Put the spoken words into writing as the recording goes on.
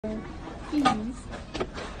Please.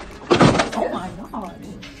 Oh my god.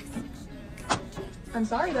 I'm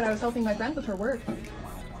sorry that I was helping my friend with her work. I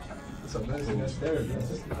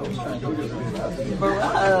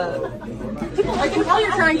can tell you're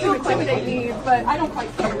trying to intimidate me, but I don't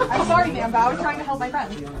quite care. I'm sorry, ma'am, but I was trying to help my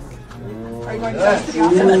friend. Are you going to send us to the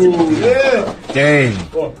office? Dang.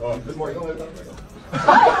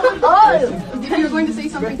 If you're going to say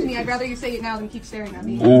something to me, I'd rather you say it now than keep staring at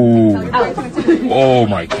me. Ooh. You're trying to intimidate me. Oh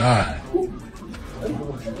my god.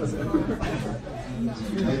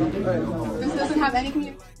 This doesn't have any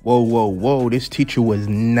communication. Whoa. This teacher was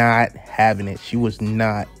not having it. She was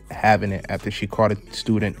not having it after she caught a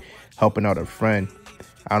student helping out a friend.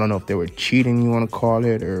 I don't know if they were cheating, you want to call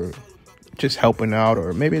it, or just helping out,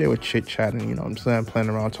 or maybe they were chit-chatting, you know what I'm saying, playing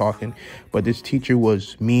around, talking. But this teacher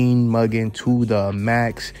was mean mugging to the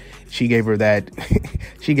max. She gave her that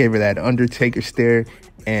she gave her that Undertaker stare,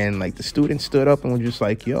 and like the student stood up and was just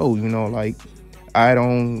like, yo, you know, like, I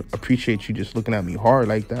don't appreciate you just looking at me hard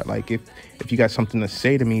like that. Like, if you got something to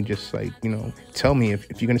say to me, just like, you know, tell me.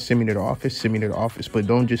 If you're gonna send me to the office, send me to the office, but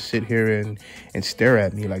don't just sit here and stare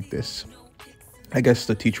at me like this. I guess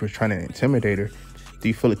the teacher was trying to intimidate her. Do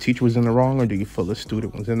you feel the teacher was in the wrong, or do you feel the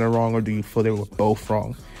student was in the wrong, or do you feel they were both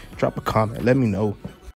wrong? Drop a comment, let me know.